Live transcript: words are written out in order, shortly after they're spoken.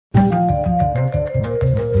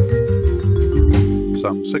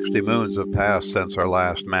Some 60 moons have passed since our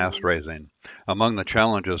last mast raising. Among the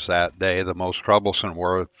challenges that day, the most troublesome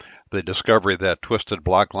were the discovery that twisted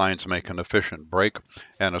block lines make an efficient brake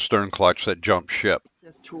and a stern clutch that jumps ship.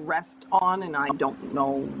 Just to rest on, and I don't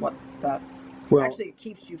know what that... Well, actually, it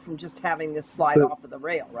keeps you from just having this slide off of the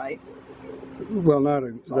rail, right? Well, not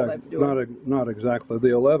exactly.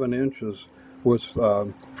 The 11 inches was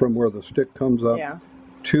from where the stick comes up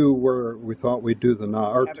to where we thought we'd do the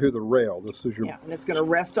knot, or to the rail. This is your... Yeah, and it's going to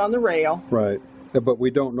rest on the rail. Right. But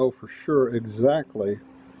we don't know for sure exactly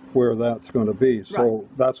where that's going to be. So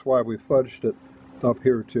that's why we fudged it up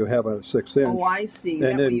here to have a 6-inch. Oh, I see.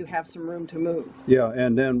 That way you have some room to move. Yeah,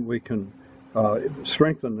 and then we can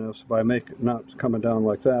strengthen this by not coming down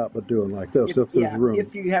like that, but doing like this if there's room.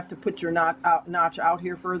 If you have to put your notch out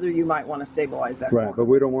here further, you might want to stabilize that. Right, but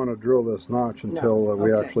we don't want to drill this notch until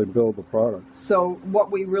we actually build the product. So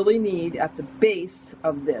what we really need at the base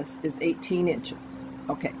of this is 18 inches.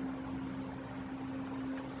 Okay.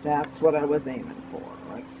 That's what I was aiming for.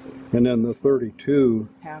 Let's see. And then the 32.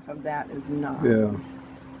 Half of that is 9. Yeah.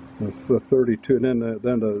 The 32, and then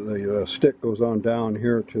the stick goes on down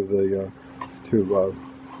here to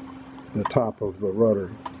the top of the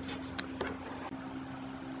rudder.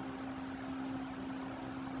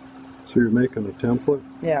 So you're making a template?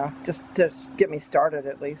 Yeah, just to get me started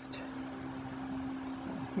at least. So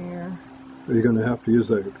here. You're going to have to use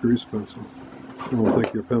that grease pencil. I don't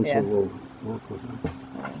think your pencil will work with it.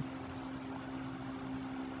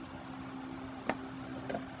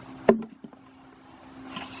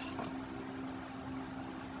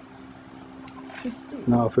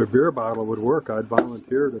 Now, if a beer bottle would work, I'd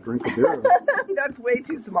volunteer to drink a beer. That's way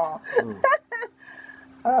too small.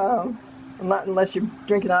 Not unless you're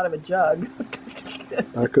drinking out of a jug.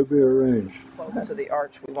 That could be arranged. Close to the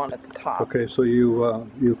arch we want at the top. Okay, so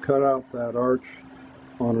you cut out that arch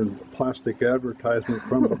on a plastic advertisement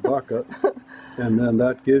from the bucket, and then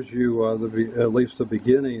that gives you at least the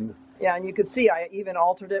beginning. Yeah, and you could see I even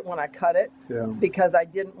altered it when I cut it because I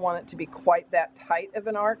didn't want it to be quite that tight of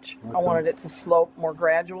an arch. Okay. I wanted it to slope more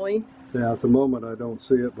gradually. Yeah, at the moment I don't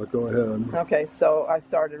see it, but go ahead. Okay, so I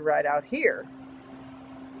started right out here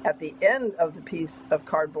at the end of the piece of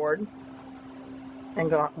cardboard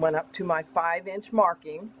and went up to my 5-inch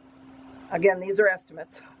marking. Again, these are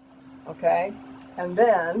estimates, okay? And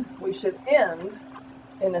then we should end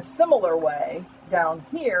in a similar way down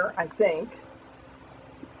here, I think.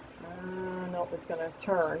 Nope, it's going to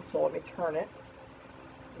turn, so let me turn it.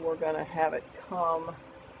 We're going to have it come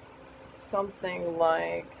something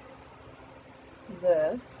like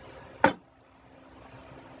this.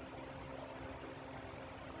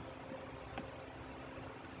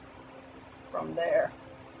 From there.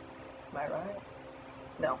 Am I right?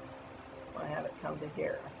 No. I have it come to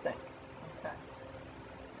here, I think. Okay.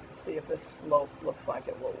 Let's see if this slope looks like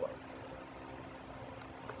it will work.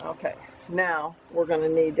 Okay. Now we're going to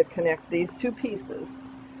need to connect these two pieces,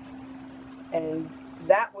 and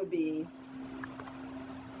that would be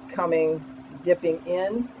dipping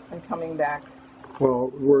in and coming back.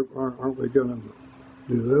 Well, aren't we going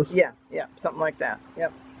to do this? Yeah, something like that.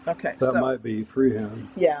 Yep. Okay. That might be freehand.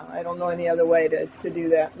 Yeah, I don't know any other way to do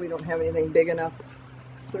that. We don't have anything big enough.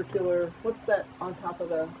 Circular. What's that on top of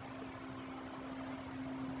the?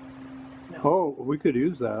 No. Oh, we could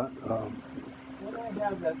use that. What do I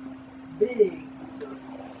have that's big circle?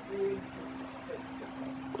 Big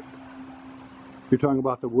circle. You're talking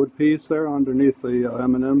about the wood piece there underneath the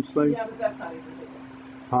M&M's thing? Yeah, but that's not even big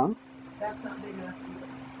enough. Huh? That's not big enough either.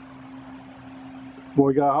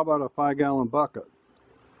 Well, how about a 5-gallon bucket?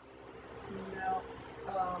 No.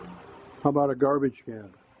 How about a garbage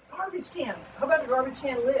can? Garbage can. How about a garbage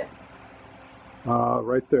can lid?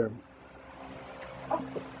 Right there. Oh,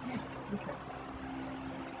 yeah. Okay.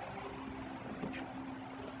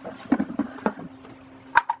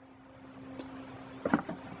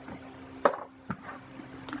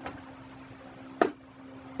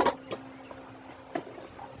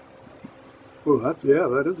 Oh,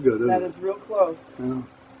 that is good. That is real close. Yeah.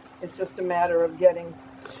 It's just a matter of getting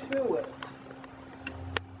to it.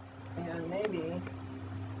 And maybe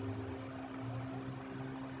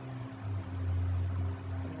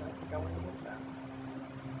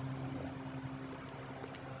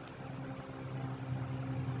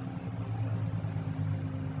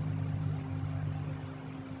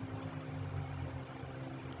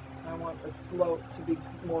I want the slope to be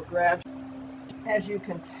more gradual. As you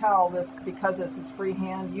can tell, because this is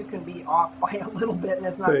freehand, you can be off by a little bit, and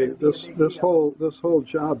it's not going to be a big deal. This whole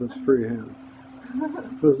job is freehand.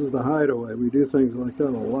 This is the Hideaway. We do things like that a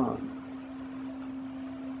lot.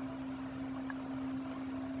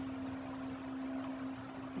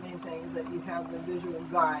 The main thing is that you have the visual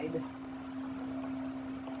guide.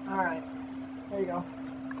 All right, there you go.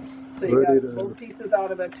 So you got both pieces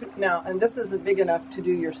out of a now, and this isn't big enough to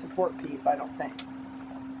do your support piece, I don't think.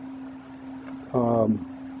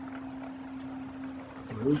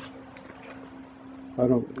 I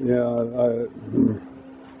don't. Yeah,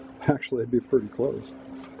 actually, it'd be pretty close.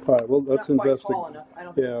 All right. Well, let's investigate.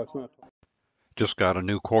 Yeah, it's not. Just got a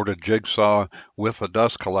new corded jigsaw with a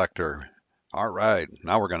dust collector. All right,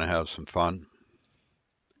 now we're going to have some fun.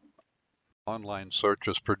 Online search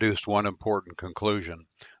has produced one important conclusion.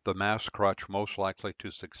 The mast crutch most likely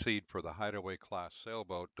to succeed for the Hideaway class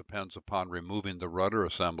sailboat depends upon removing the rudder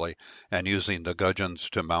assembly and using the gudgeons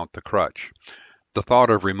to mount the crutch. The thought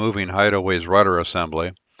of removing Hideaway's rudder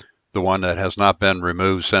assembly, the one that has not been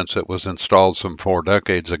removed since it was installed some 4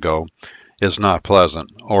 decades ago, is not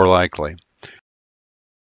pleasant or likely.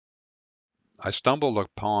 I stumbled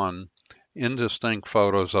upon indistinct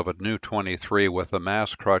photos of a new 23 with a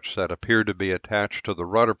mast crutch that appeared to be attached to the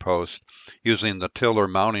rudder post using the tiller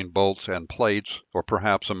mounting bolts and plates, or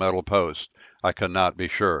perhaps a metal post. I could not be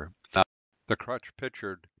sure. The crutch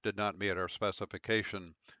pictured did not meet our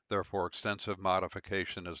specification, therefore extensive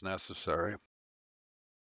modification is necessary.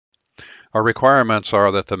 Our requirements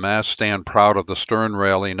are that the mast stand proud of the stern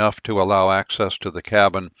rail enough to allow access to the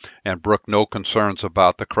cabin and brook no concerns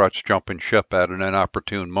about the crutch jumping ship at an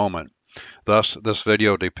inopportune moment. Thus, this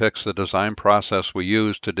video depicts the design process we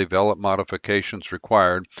use to develop modifications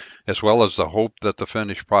required, as well as the hope that the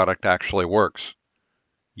finished product actually works.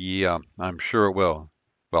 Yeah, I'm sure it will.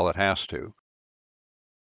 Well, it has to.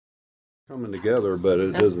 Coming together, but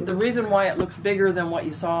it doesn't. The reason why it looks bigger than what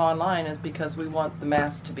you saw online is because we want the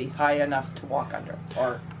mast to be high enough to walk under,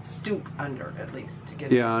 or stoop under at least to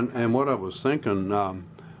get. Yeah, and what I was thinking,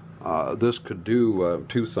 this could do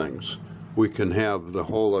 2 things. We can have the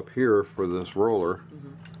hole up here for this roller,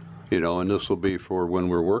 you know, and this will be for when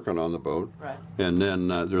we're working on the boat. Right. And then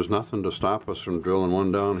there's nothing to stop us from drilling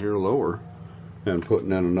one down here lower and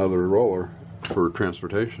putting in another roller for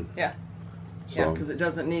transportation. Yeah. So, yeah, because it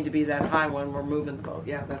doesn't need to be that high when we're moving the boat.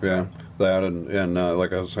 Yeah, that's right. That and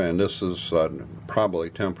like I was saying, this is probably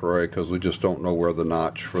temporary because we just don't know where the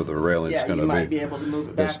notch for the railing's going to be. Yeah, you might be able to move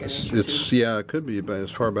it back an inch or 2. Yeah, it could be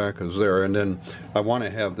as far back as there. And then I want to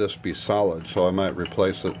have this be solid, so I might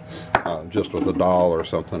replace it just with a dowel or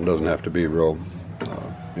something. It doesn't have to be real,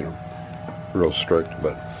 you know, real strict.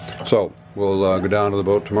 But so we'll go down to the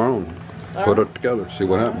boat tomorrow and put it together, see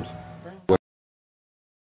what happens.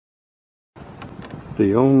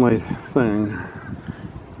 The only thing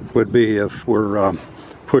would be if we're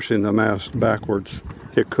pushing the mast backwards,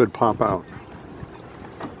 it could pop out.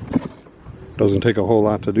 Doesn't take a whole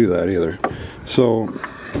lot to do that either. So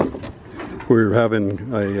we're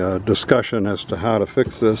having a discussion as to how to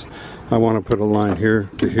fix this. I want to put a line here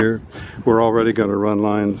to here. We're already going to run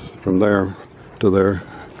lines from there to there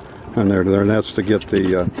and there to there, and that's to get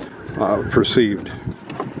the perceived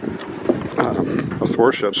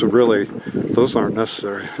athwartships. So really, those aren't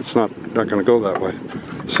necessary. It's not going to go that way.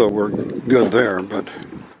 So we're good there, but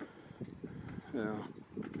yeah.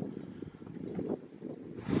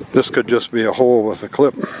 This could just be a hole with a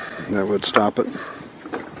clip that would stop it.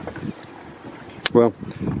 Well,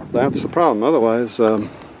 that's the problem. Otherwise,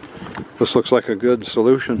 this looks like a good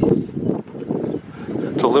solution.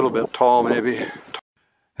 It's a little bit tall, maybe.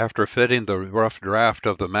 After fitting the rough draft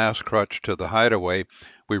of the mast crutch to the Hideaway,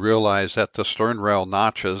 we realized that the stern rail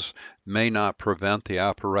notches may not prevent the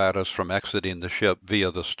apparatus from exiting the ship via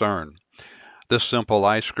the stern. This simple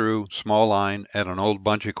eye-screw, small line, and an old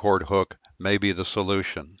bungee cord hook may be the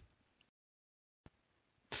solution.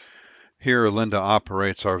 Here Linda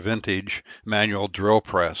operates our vintage manual drill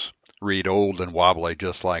press, read old and wobbly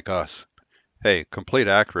just like us. Hey, complete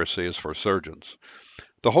accuracy is for surgeons.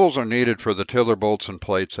 The holes are needed for the tiller bolts and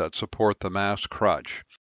plates that support the mast crutch.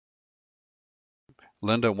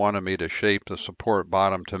 Linda wanted me to shape the support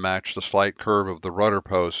bottom to match the slight curve of the rudder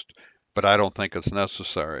post, but I don't think it's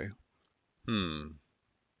necessary.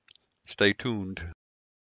 Stay tuned.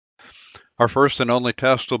 Our first and only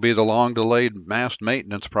test will be the long-delayed mast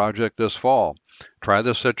maintenance project this fall. Try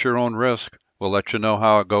this at your own risk. We'll let you know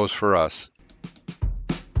how it goes for us.